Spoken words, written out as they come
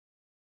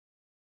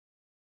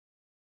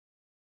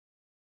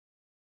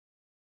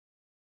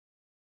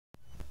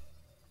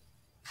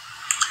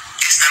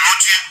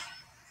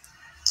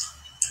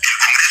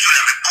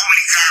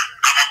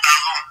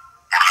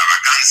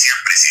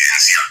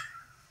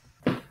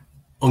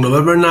On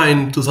November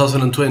 9,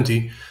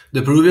 2020,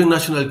 the Peruvian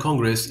National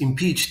Congress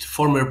impeached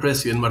former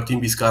President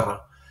Martín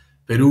Vizcarra.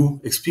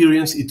 Peru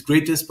experienced its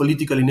greatest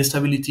political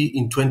instability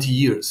in 20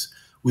 years,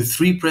 with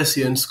three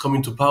presidents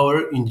coming to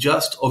power in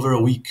just over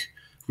a week,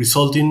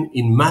 resulting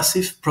in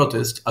massive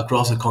protests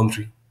across the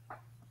country.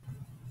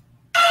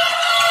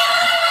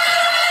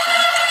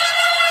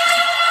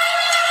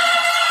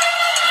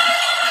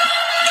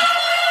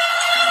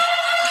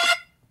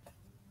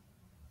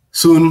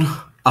 Soon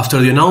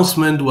after the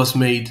announcement was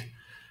made,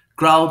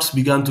 crowds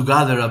began to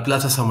gather at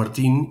Plaza San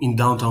Martín in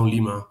downtown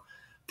Lima,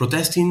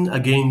 protesting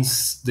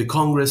against the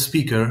Congress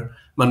Speaker,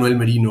 Manuel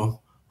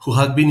Merino, who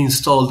had been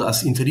installed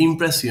as interim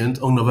president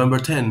on November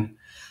 10.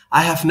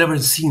 I have never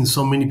seen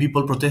so many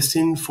people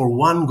protesting for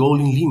one goal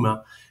in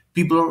Lima,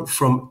 people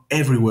from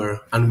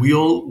everywhere, and we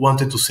all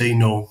wanted to say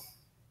no.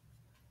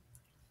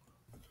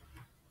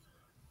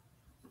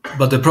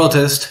 But the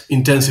protest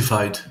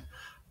intensified,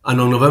 and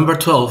on November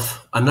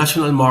 12, a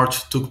national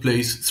march took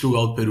place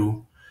throughout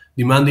Peru,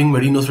 demanding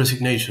Merino's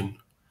resignation.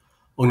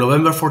 On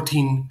November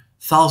 14,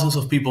 thousands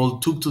of people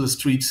took to the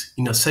streets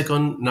in a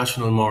second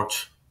national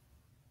march.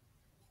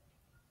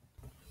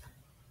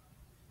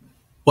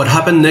 What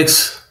happened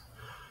next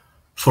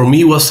for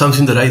me was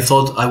something that I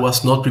thought I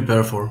was not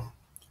prepared for.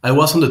 I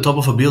was on the top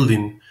of a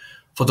building,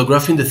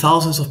 photographing the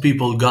thousands of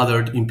people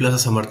gathered in Plaza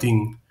San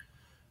Martín,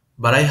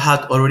 but I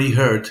had already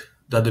heard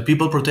that the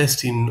people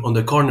protesting on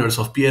the corners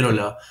of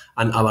Pierola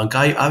and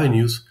Abancay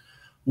avenues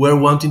were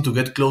wanting to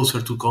get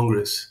closer to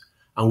Congress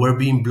and were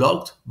being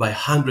blocked by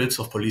hundreds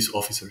of police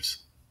officers.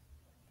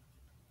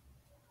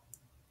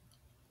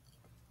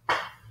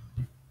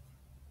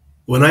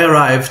 When I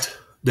arrived,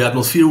 the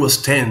atmosphere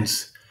was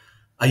tense.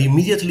 I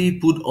immediately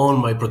put on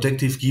my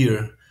protective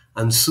gear,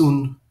 and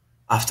soon,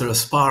 after a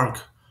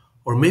spark,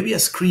 or maybe a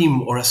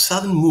scream or a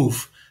sudden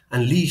move,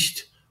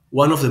 unleashed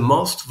one of the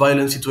most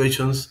violent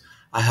situations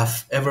I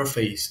have ever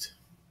faced.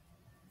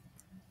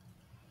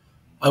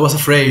 I was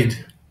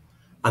afraid,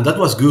 and that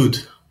was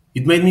good.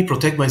 It made me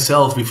protect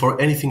myself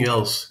before anything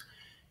else.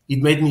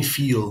 It made me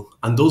feel,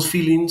 and those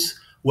feelings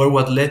were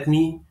what led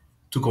me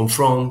to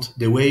confront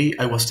the way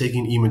I was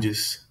taking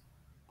images.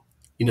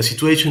 In a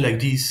situation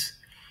like this,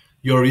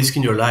 you are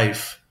risking your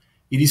life.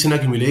 It is an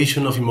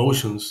accumulation of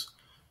emotions.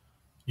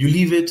 You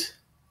live it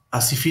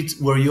as if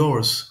it were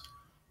yours.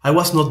 I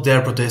was not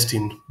there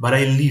protesting, but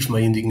I lived my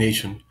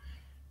indignation.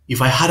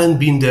 If I hadn't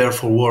been there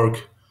for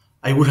work,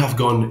 I would have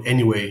gone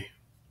anyway.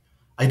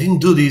 I didn't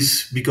do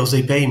this because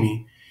they pay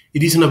me.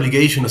 It is an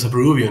obligation as a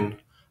Peruvian,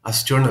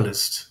 as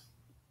journalist.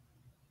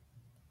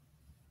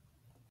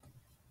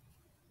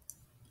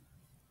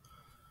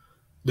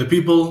 The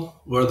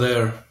people were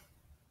there.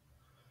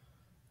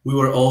 We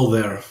were all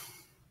there,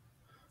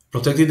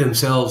 protecting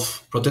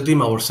themselves,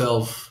 protecting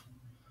ourselves.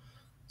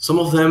 Some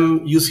of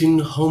them using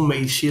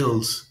homemade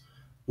shields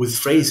with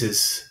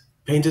phrases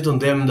painted on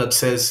them that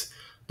says,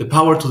 "The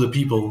power to the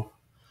people,"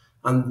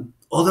 and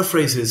other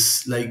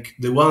phrases like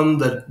the one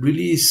that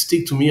really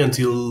stick to me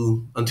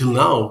until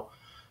now,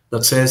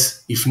 that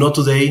says, "If not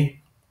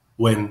today,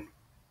 when?"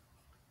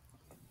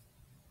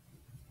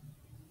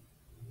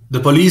 The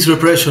police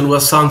repression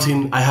was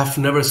something I have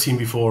never seen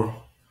before.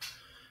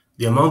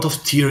 The amount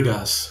of tear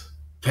gas,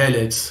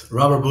 pellets,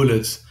 rubber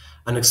bullets,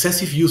 and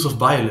excessive use of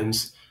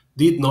violence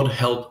did not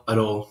help at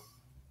all.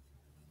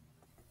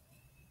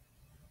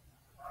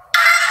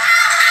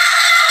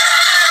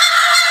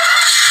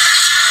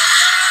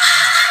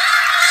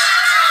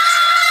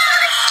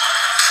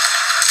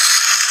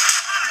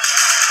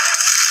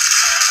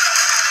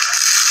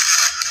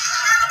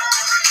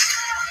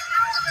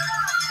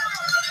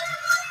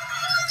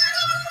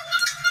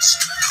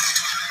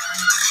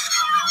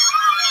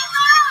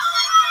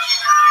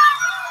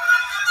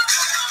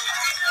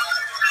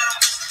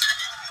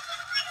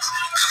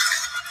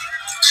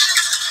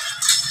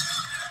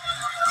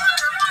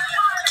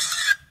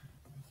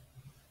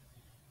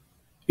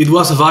 It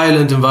was a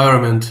violent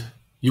environment.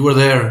 You were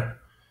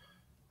there,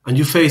 and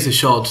you faced the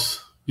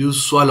shots. You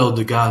swallowed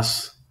the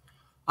gas.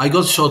 I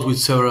got shot with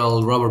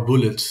several rubber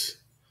bullets,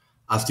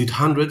 as did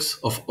hundreds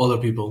of other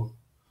people.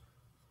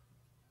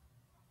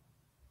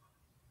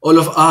 All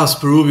of us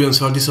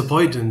Peruvians are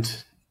disappointed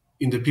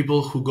in the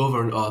people who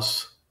govern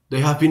us.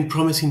 They have been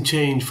promising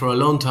change for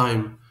a long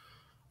time,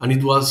 and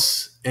it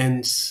was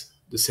ends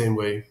the same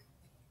way.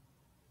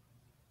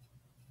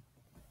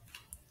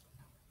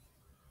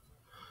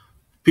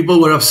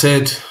 People were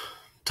upset,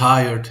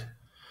 tired.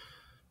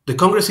 The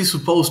Congress is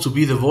supposed to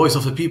be the voice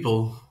of the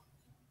people,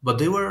 but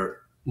they were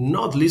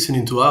not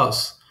listening to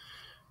us.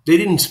 They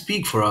didn't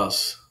speak for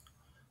us.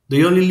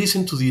 They only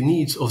listened to the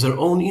needs of their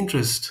own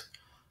interest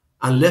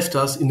and left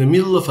us in the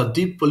middle of a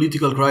deep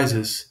political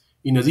crisis,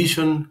 in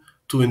addition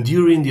to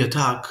enduring the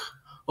attack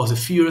of the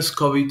fierce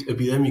COVID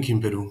epidemic in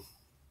Peru.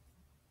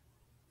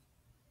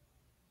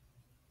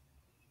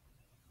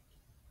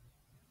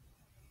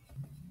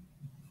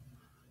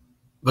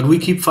 But we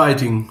keep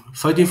fighting,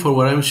 fighting for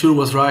what I'm sure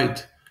was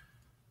right.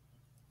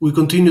 We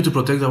continue to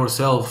protect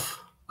ourselves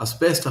as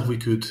best as we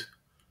could,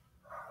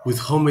 with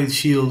homemade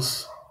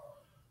shields,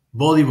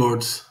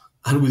 bodyboards,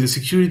 and with the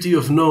security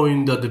of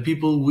knowing that the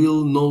people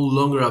will no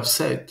longer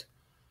upset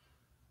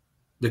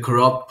the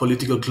corrupt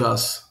political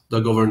class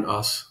that govern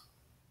us.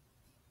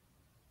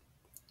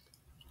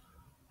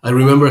 I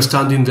remember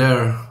standing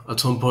there at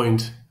some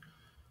point,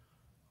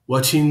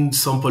 watching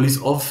some police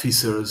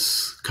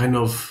officers kind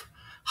of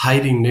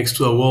hiding next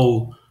to a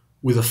wall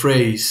with a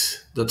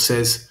phrase that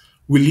says,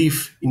 "We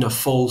live in a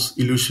false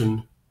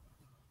illusion."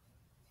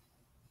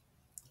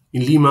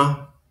 In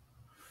Lima,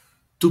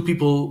 two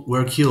people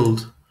were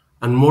killed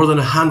and more than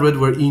 100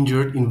 were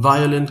injured in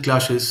violent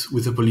clashes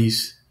with the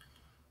police.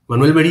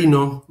 Manuel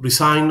Merino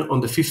resigned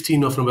on the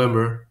 15th of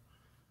November.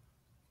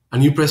 A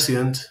new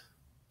president,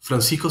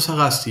 Francisco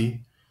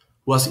Sagasti,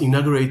 was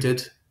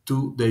inaugurated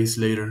 2 days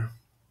later.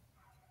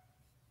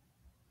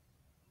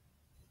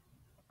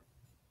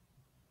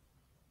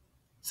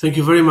 Thank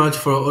you very much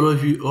for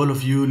all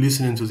of you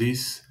listening to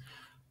this.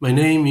 My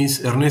name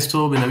is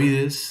Ernesto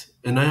Benavides,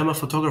 and I am a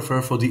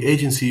photographer for the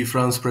agency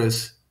France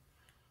Press.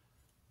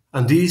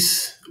 And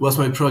this was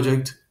my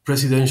project,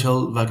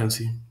 Presidential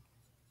Vacancy.